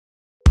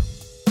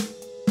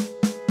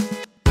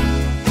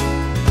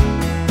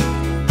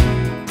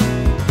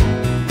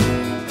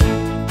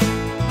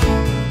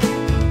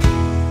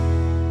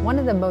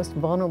most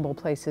vulnerable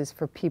places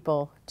for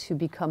people to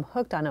become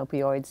hooked on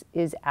opioids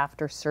is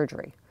after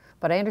surgery.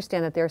 But I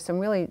understand that there are some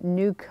really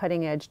new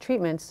cutting-edge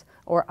treatments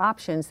or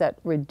options that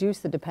reduce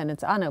the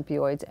dependence on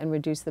opioids and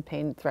reduce the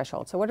pain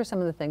threshold. So what are some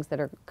of the things that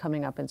are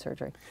coming up in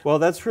surgery? Well,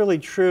 that's really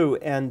true.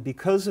 And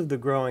because of the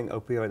growing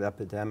opioid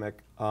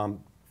epidemic,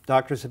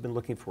 doctors have been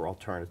looking for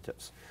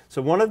alternatives.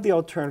 So one of the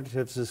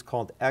alternatives is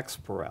called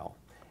Exparel.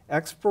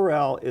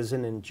 Exparel is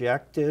an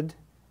injected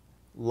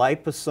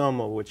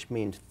liposomal, which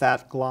means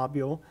fat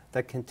globule,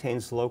 that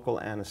contains local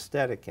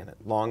anesthetic in it,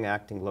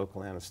 long-acting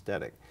local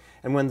anesthetic.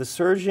 And when the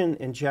surgeon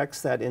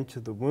injects that into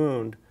the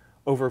wound,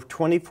 over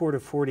 24 to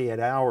 48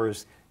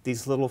 hours,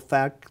 these little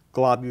fat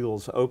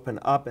globules open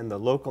up and the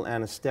local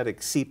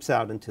anesthetic seeps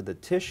out into the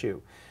tissue.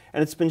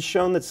 And it's been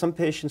shown that some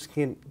patients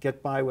can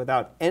get by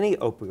without any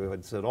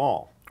opioids at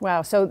all.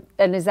 Wow. So,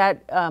 and is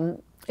that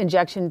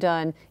injection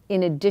done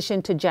in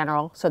addition to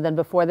general? So then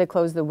before they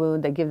close the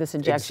wound, they give this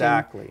injection.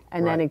 Exactly.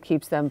 And then it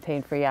keeps them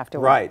pain-free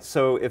afterwards. Right.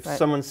 So if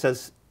someone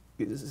says,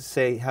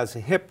 say, has a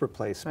hip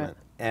replacement,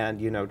 and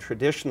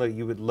traditionally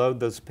you would load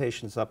those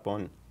patients up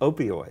on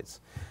opioids,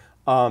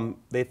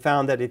 they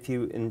found that if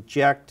you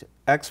inject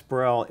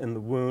Exparel in the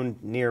wound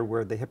near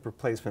where the hip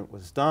replacement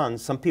was done,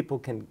 some people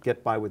can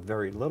get by with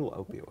very little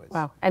opioids.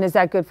 Wow. And is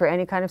that good for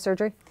any kind of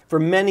surgery? For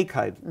many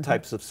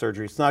types of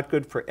surgery. It's not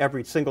good for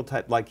every single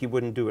type, like you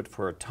wouldn't do it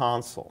for a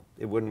tonsil.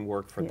 It wouldn't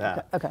work for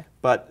that. Okay.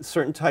 But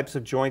certain types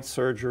of joint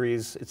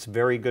surgeries, it's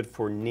very good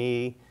for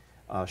knee,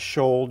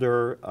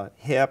 shoulder,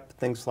 hip,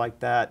 things like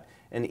that,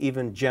 and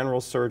even general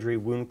surgery,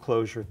 wound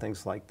closure,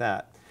 things like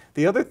that.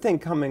 The other thing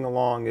coming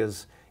along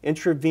is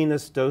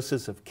intravenous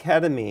doses of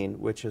ketamine,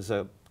 which is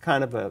a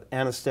kind of an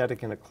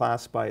anesthetic in a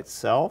class by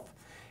itself.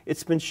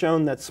 It's been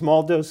shown that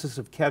small doses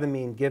of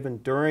ketamine given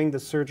during the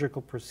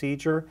surgical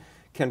procedure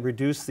can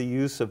reduce the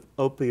use of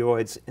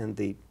opioids in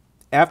the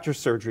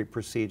after-surgery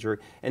procedure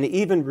and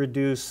even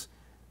reduce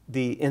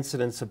the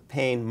incidence of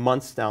pain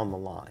months down the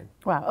line.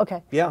 Wow,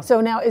 okay. Yeah. So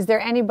now, is there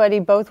anybody,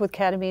 both with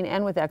ketamine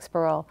and with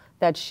Exparel,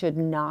 that should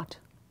not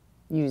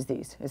use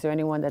these? Is there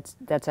anyone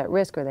that's at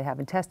risk or they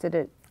haven't tested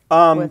it?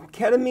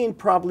 Ketamine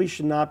probably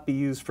should not be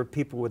used for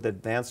people with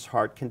advanced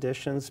heart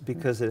conditions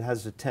because it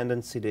has a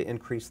tendency to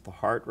increase the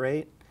heart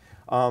rate.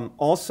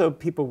 Also,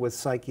 people with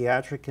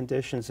psychiatric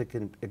conditions, it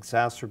can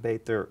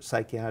exacerbate their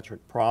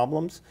psychiatric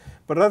problems.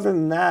 But other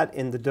than that,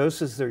 in the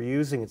doses they're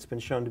using, it's been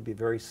shown to be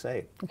very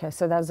safe. Okay,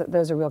 so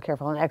those are real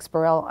careful. And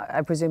Exparel,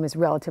 I presume, is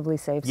relatively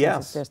safe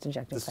since it's just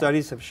injecting. The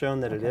studies have shown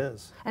that it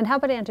is. And how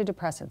about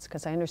antidepressants?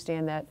 Because I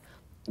understand that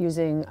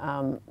using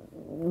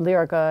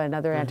Lyrica and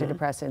other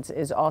antidepressants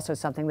is also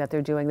something that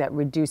they're doing that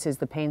reduces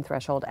the pain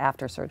threshold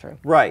after surgery.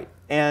 Right,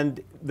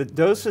 and the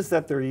doses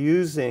that they're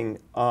using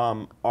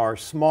are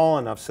small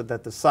enough so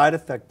that the side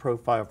effect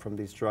profile from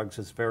these drugs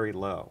is very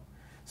low.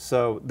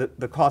 So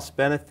the cost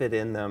benefit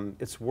in them,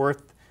 it's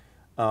worth,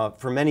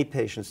 for many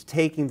patients,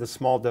 taking the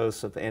small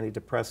dose of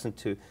antidepressant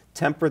to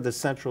temper the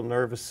central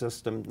nervous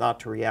system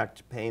not to react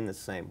to pain the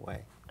same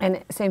way.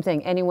 And same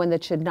thing, anyone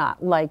that should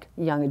not, like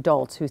young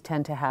adults who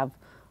tend to have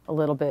a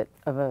little bit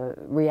of a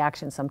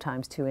reaction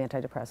sometimes to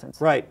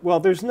antidepressants. Right. Well,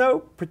 there's no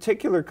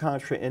particular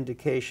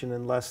contraindication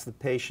unless the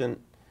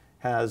patient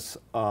has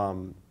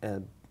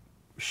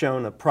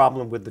shown a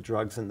problem with the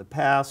drugs in the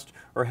past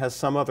or has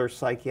some other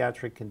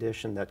psychiatric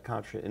condition that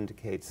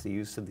contraindicates the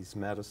use of these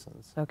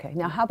medicines. Okay.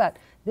 Now, how about,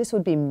 this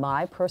would be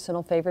my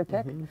personal favorite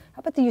pick, how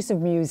about the use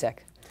of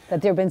music?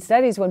 That there have been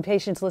studies when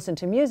patients listen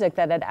to music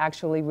that it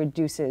actually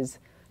reduces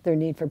their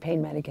need for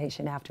pain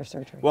medication after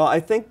surgery. Well, I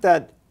think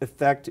that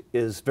effect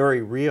is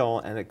very real,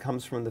 and it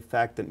comes from the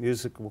fact that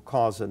music will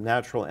cause a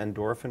natural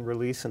endorphin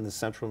release in the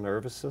central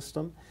nervous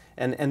system.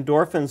 And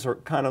endorphins are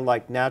kind of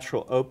like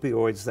natural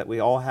opioids that we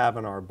all have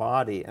in our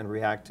body and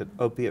react to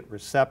opiate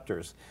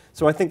receptors.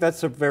 So I think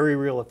that's a very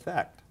real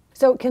effect.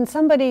 So can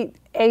somebody,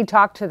 A,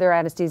 talk to their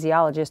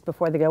anesthesiologist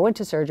before they go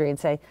into surgery and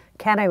say,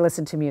 can I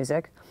listen to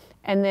music?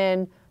 And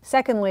then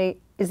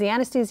secondly, is the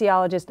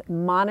anesthesiologist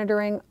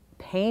monitoring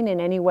pain in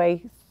any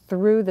way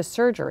through the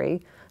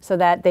surgery so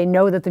that they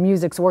know that the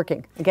music's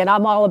working? Again,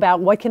 I'm all about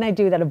what can I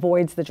do that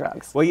avoids the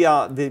drugs? Well,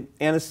 yeah, the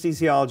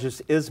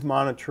anesthesiologist is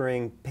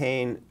monitoring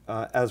pain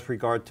as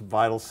regard to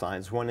vital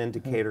signs. One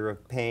indicator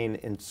of pain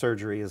in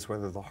surgery is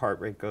whether the heart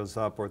rate goes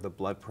up or the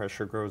blood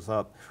pressure goes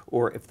up,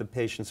 or if the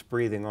patient's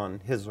breathing on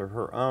his or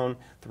her own,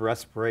 the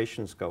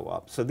respirations go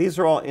up. So these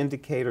are all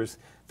indicators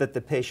that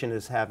the patient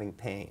is having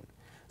pain.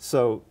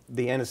 So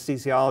the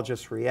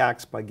anesthesiologist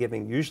reacts by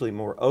giving usually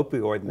more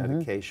opioid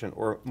medication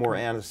or more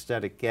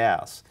anesthetic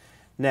gas.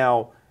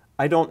 Now,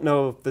 I don't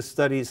know if the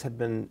studies have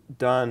been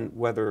done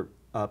whether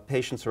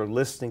patients are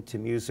listening to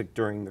music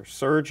during their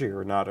surgery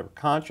or not, or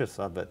conscious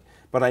of it,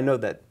 but I know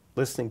that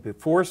listening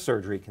before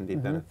surgery can be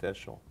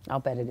beneficial.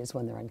 I'll bet it is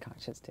when they're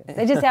unconscious too.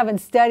 They just haven't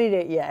studied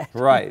it yet.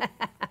 Right.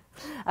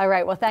 All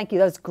right, well, thank you.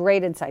 Those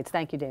great insights.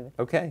 Thank you, David.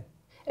 Okay.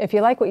 If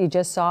you like what you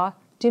just saw,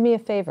 do me a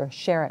favor,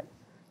 share it.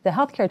 The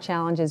healthcare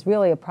challenge is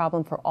really a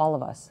problem for all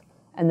of us.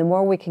 And the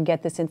more we can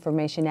get this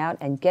information out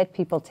and get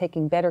people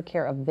taking better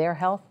care of their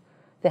health,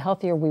 the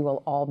healthier we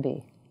will all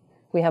be.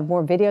 We have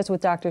more videos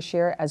with Dr.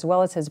 Sherer as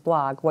well as his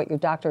blog, What Your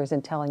Doctor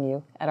Isn't Telling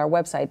You, at our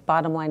website,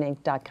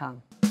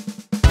 bottomlineinc.com.